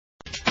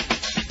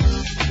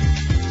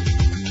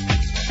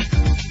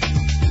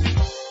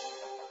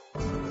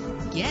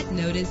get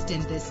noticed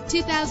in this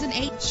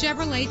 2008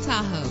 Chevrolet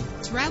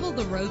Tahoe. Travel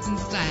the roads in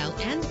style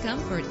and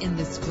comfort in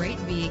this great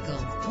vehicle.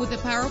 With a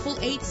powerful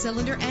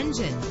 8-cylinder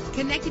engine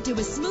connected to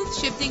a smooth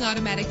shifting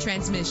automatic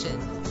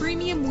transmission,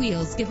 premium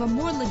wheels give a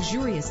more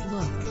luxurious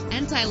look.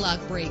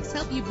 Anti-lock brakes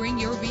help you bring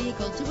your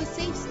vehicle to a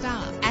safe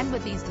stop. And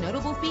with these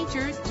notable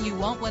features, you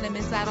won't want to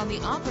miss out on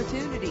the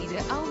opportunity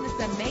to own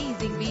this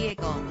amazing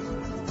vehicle.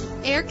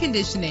 Air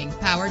conditioning,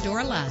 power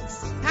door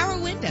locks,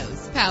 power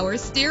windows, power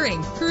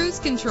steering, cruise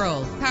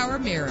control, power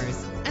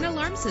mirrors, an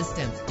alarm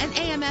system, an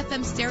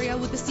AM/FM stereo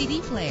with a CD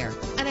player,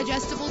 an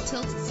adjustable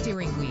tilt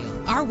steering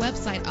wheel. Our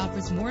website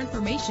offers more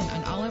information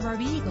on all of our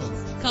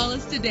vehicles. Call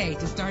us today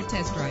to start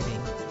test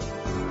driving.